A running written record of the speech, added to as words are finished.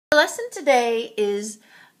lesson today is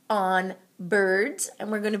on birds,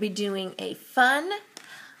 and we're going to be doing a fun,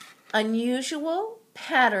 unusual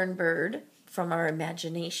pattern bird from our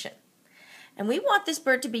imagination. And we want this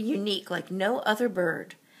bird to be unique like no other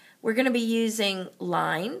bird. We're going to be using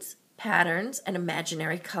lines, patterns, and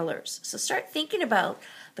imaginary colors. So start thinking about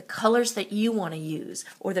the colors that you want to use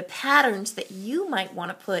or the patterns that you might want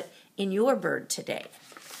to put in your bird today.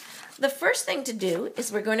 The first thing to do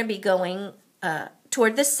is we're going to be going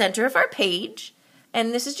toward the center of our page,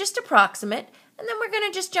 and this is just approximate, and then we're going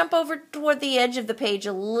to just jump over toward the edge of the page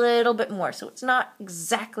a little bit more, so it's not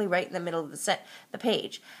exactly right in the middle of the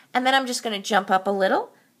page. And then I'm just going to jump up a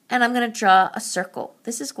little, and I'm going to draw a circle.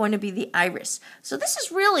 This is going to be the iris. So this is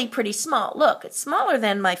really pretty small. Look, it's smaller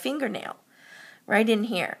than my fingernail right in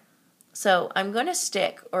here. So I'm going to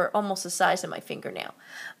stick, or almost the size of my fingernail.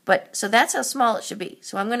 So that's how small it should be.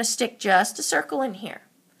 So I'm going to stick just a circle in here.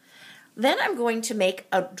 Then I'm going to make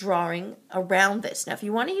a drawing around this. Now if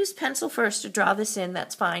you want to use pencil first to draw this in,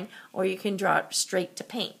 that's fine, or you can draw it straight to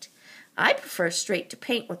paint. I prefer straight to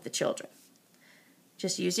paint with the children.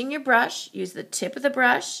 Just using your brush, use the tip of the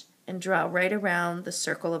brush and draw right around the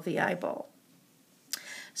circle of the eyeball.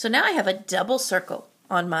 So now I have a double circle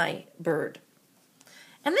on my bird.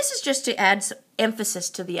 And this is just to add some emphasis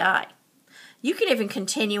to the eye. You can even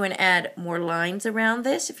continue and add more lines around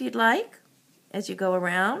this if you'd like as you go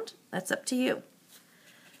around. That's up to you.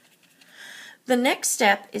 The next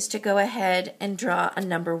step is to go ahead and draw a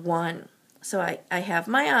number 1. So I have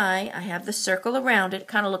my eye, I have the circle around it,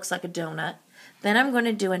 kind of looks like a donut. Then I'm going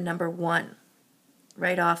to do a number 1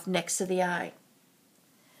 right off next to the eye.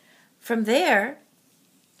 From there,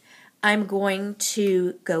 I'm going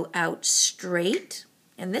to go out straight,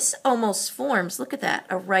 and this almost forms, look at that,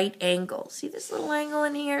 a right angle. See this little angle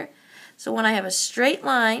in here? So when I have a straight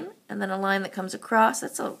line and then a line that comes across,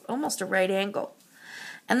 that's almost a right angle.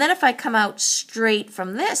 And then if I come out straight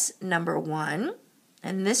from this number 1,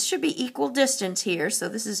 and this should be equal distance here, so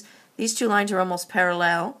these two lines are almost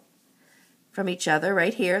parallel from each other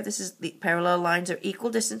right here. The parallel lines are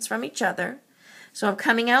equal distance from each other. So I'm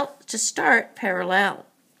coming out to start parallel.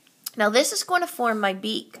 Now this is going to form my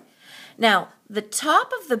beak. Now the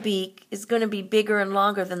top of the beak is going to be bigger and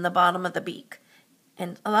longer than the bottom of the beak.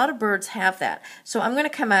 And a lot of birds have that. So I'm going to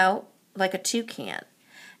come out like a toucan.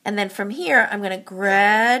 And then from here, I'm going to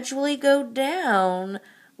gradually go down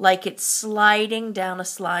like it's sliding down a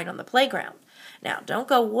slide on the playground. Now, don't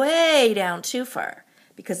go way down too far,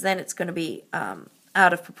 because then it's going to be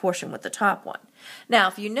out of proportion with the top one. Now,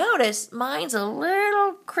 if you notice, mine's a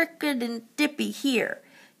little crooked and dippy here.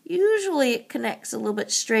 Usually it connects a little bit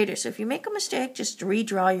straighter. So if you make a mistake, just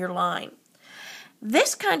redraw your line.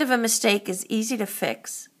 This kind of a mistake is easy to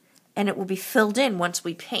fix, and it will be filled in once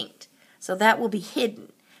we paint. So that will be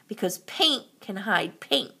hidden, because paint can hide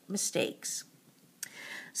paint mistakes.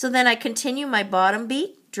 So then I continue my bottom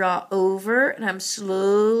beak, draw over, and I'm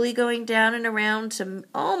slowly going down and around to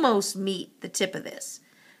almost meet the tip of this.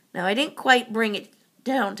 Now I didn't quite bring it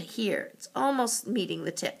down to here. It's almost meeting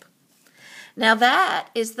the tip. Now that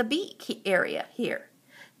is the beak area here.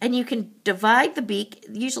 And you can divide the beak.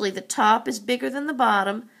 Usually the top is bigger than the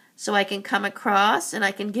bottom, so I can come across and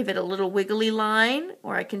I can give it a little wiggly line,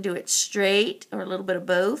 or I can do it straight, or a little bit of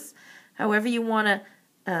both. However you want to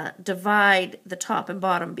divide the top and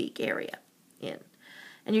bottom beak area in.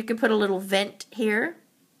 And you can put a little vent here,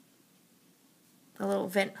 a little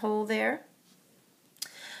vent hole there.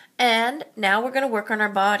 And now we're going to work on our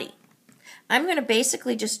body. I'm going to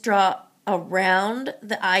basically just draw around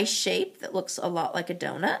the eye shape that looks a lot like a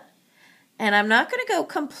donut. And I'm not going to go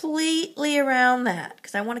completely around that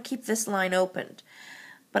because I want to keep this line opened.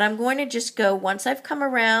 But I'm going to just go, once I've come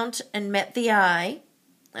around and met the eye,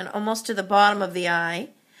 and almost to the bottom of the eye,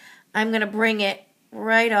 I'm going to bring it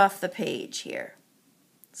right off the page here.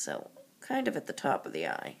 So kind of at the top of the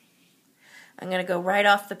eye. I'm going to go right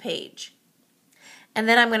off the page. And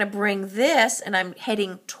then I'm going to bring this, and I'm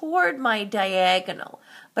heading toward my diagonal.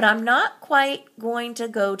 But I'm not quite going to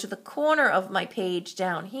go to the corner of my page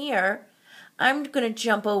down here. I'm going to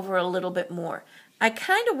jump over a little bit more. I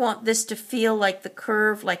kind of want this to feel like the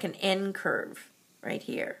curve, like an N curve right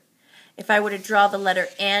here. If I were to draw the letter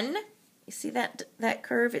N, you see that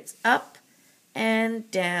curve? It's up and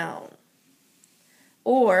down.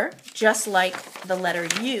 Or just like the letter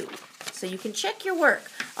U. So you can check your work.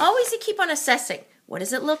 Always you keep on assessing. What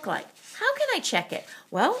does it look like? How can I check it?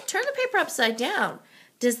 Well, turn the paper upside down.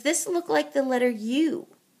 Does this look like the letter U?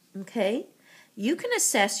 Okay? You can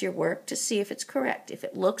assess your work to see if it's correct. If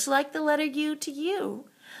it looks like the letter U to you,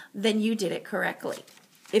 then you did it correctly.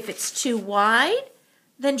 If it's too wide,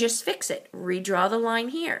 then just fix it. Redraw the line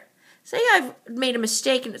here. Say I've made a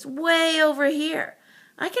mistake and it's way over here.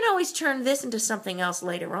 I can always turn this into something else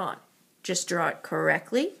later on. Just draw it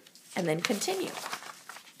correctly and then continue.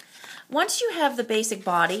 Once you have the basic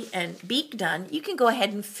body and beak done, you can go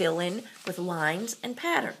ahead and fill in with lines and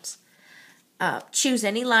patterns. Choose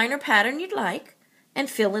any line or pattern you'd like and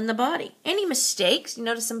fill in the body. Any mistakes, you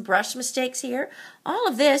notice some brush mistakes here, all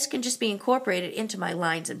of this can just be incorporated into my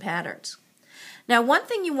lines and patterns. Now, one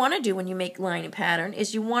thing you want to do when you make line and pattern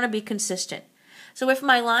is you want to be consistent. So if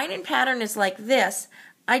my line and pattern is like this,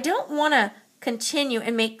 I don't want to continue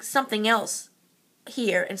and make something else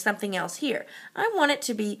here and something else here. I want it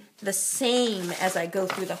to be the same as I go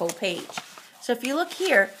through the whole page. So if you look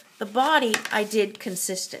here, the body I did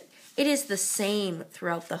consistent. It is the same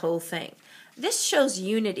throughout the whole thing. This shows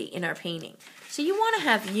unity in our painting. So you want to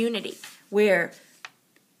have unity where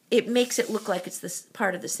it makes it look like it's this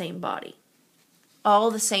part of the same body.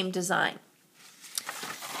 All the same design.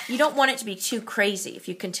 You don't want it to be too crazy if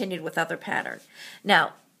you continued with other pattern.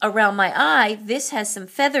 Now, around my eye, this has some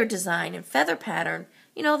feather design and feather pattern.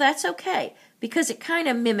 You know, that's okay because it kind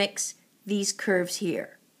of mimics these curves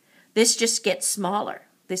here. This just gets smaller,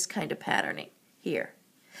 this kind of patterning here.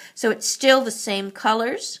 So it's still the same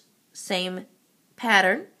colors, same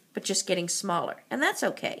pattern, but just getting smaller. And that's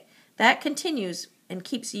okay. That continues and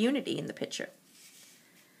keeps unity in the picture.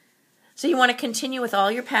 So you want to continue with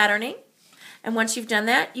all your patterning. And once you've done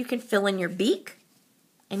that, you can fill in your beak.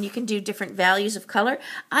 And you can do different values of color.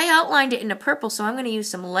 I outlined it in a purple, so I'm going to use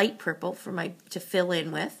some light purple for to fill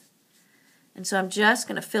in with. And so I'm just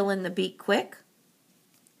going to fill in the beak quick.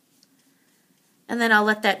 And then I'll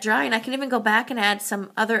let that dry, and I can even go back and add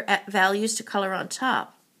some other values to color on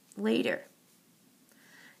top later.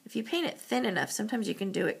 If you paint it thin enough, sometimes you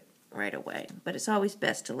can do it right away, but it's always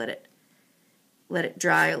best to let it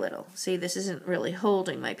dry a little. See, this isn't really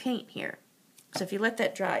holding my paint here. So if you let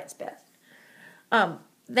that dry, it's best.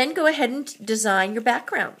 Then go ahead and design your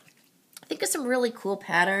background. Think of some really cool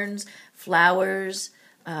patterns, flowers.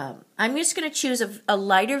 I'm just going to choose a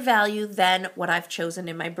lighter value than what I've chosen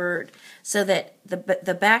in my bird so that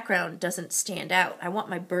the background doesn't stand out. I want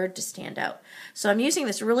my bird to stand out. So I'm using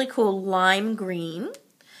this really cool lime green,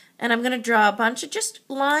 and I'm going to draw a bunch of just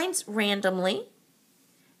lines randomly,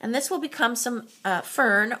 and this will become some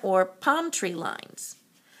fern or palm tree lines.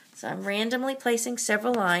 So I'm randomly placing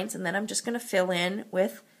several lines, and then I'm just going to fill in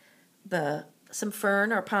with some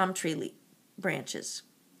fern or palm tree branches.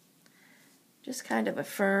 Just kind of a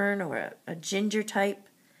fern or a ginger type.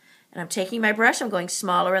 And I'm taking my brush, I'm going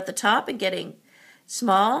smaller at the top and getting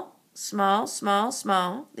small, small, small,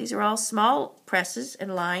 small. These are all small presses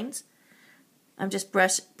and lines. I'm just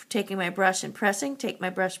taking my brush and pressing, take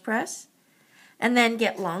my brush, press, and then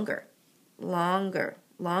get longer, longer,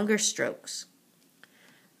 longer strokes.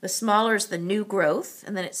 The smaller is the new growth,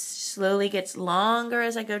 and then it slowly gets longer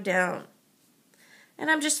as I go down. And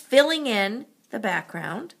I'm just filling in the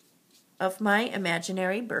background of my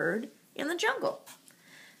imaginary bird in the jungle.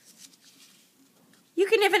 You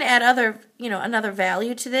can even add another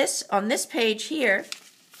value to this. On this page here,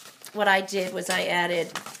 what I did was I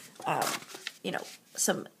added,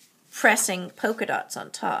 some pressing polka dots on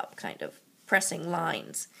top, kind of pressing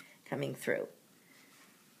lines coming through.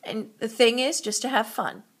 And the thing is just to have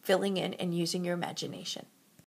fun, filling in and using your imagination.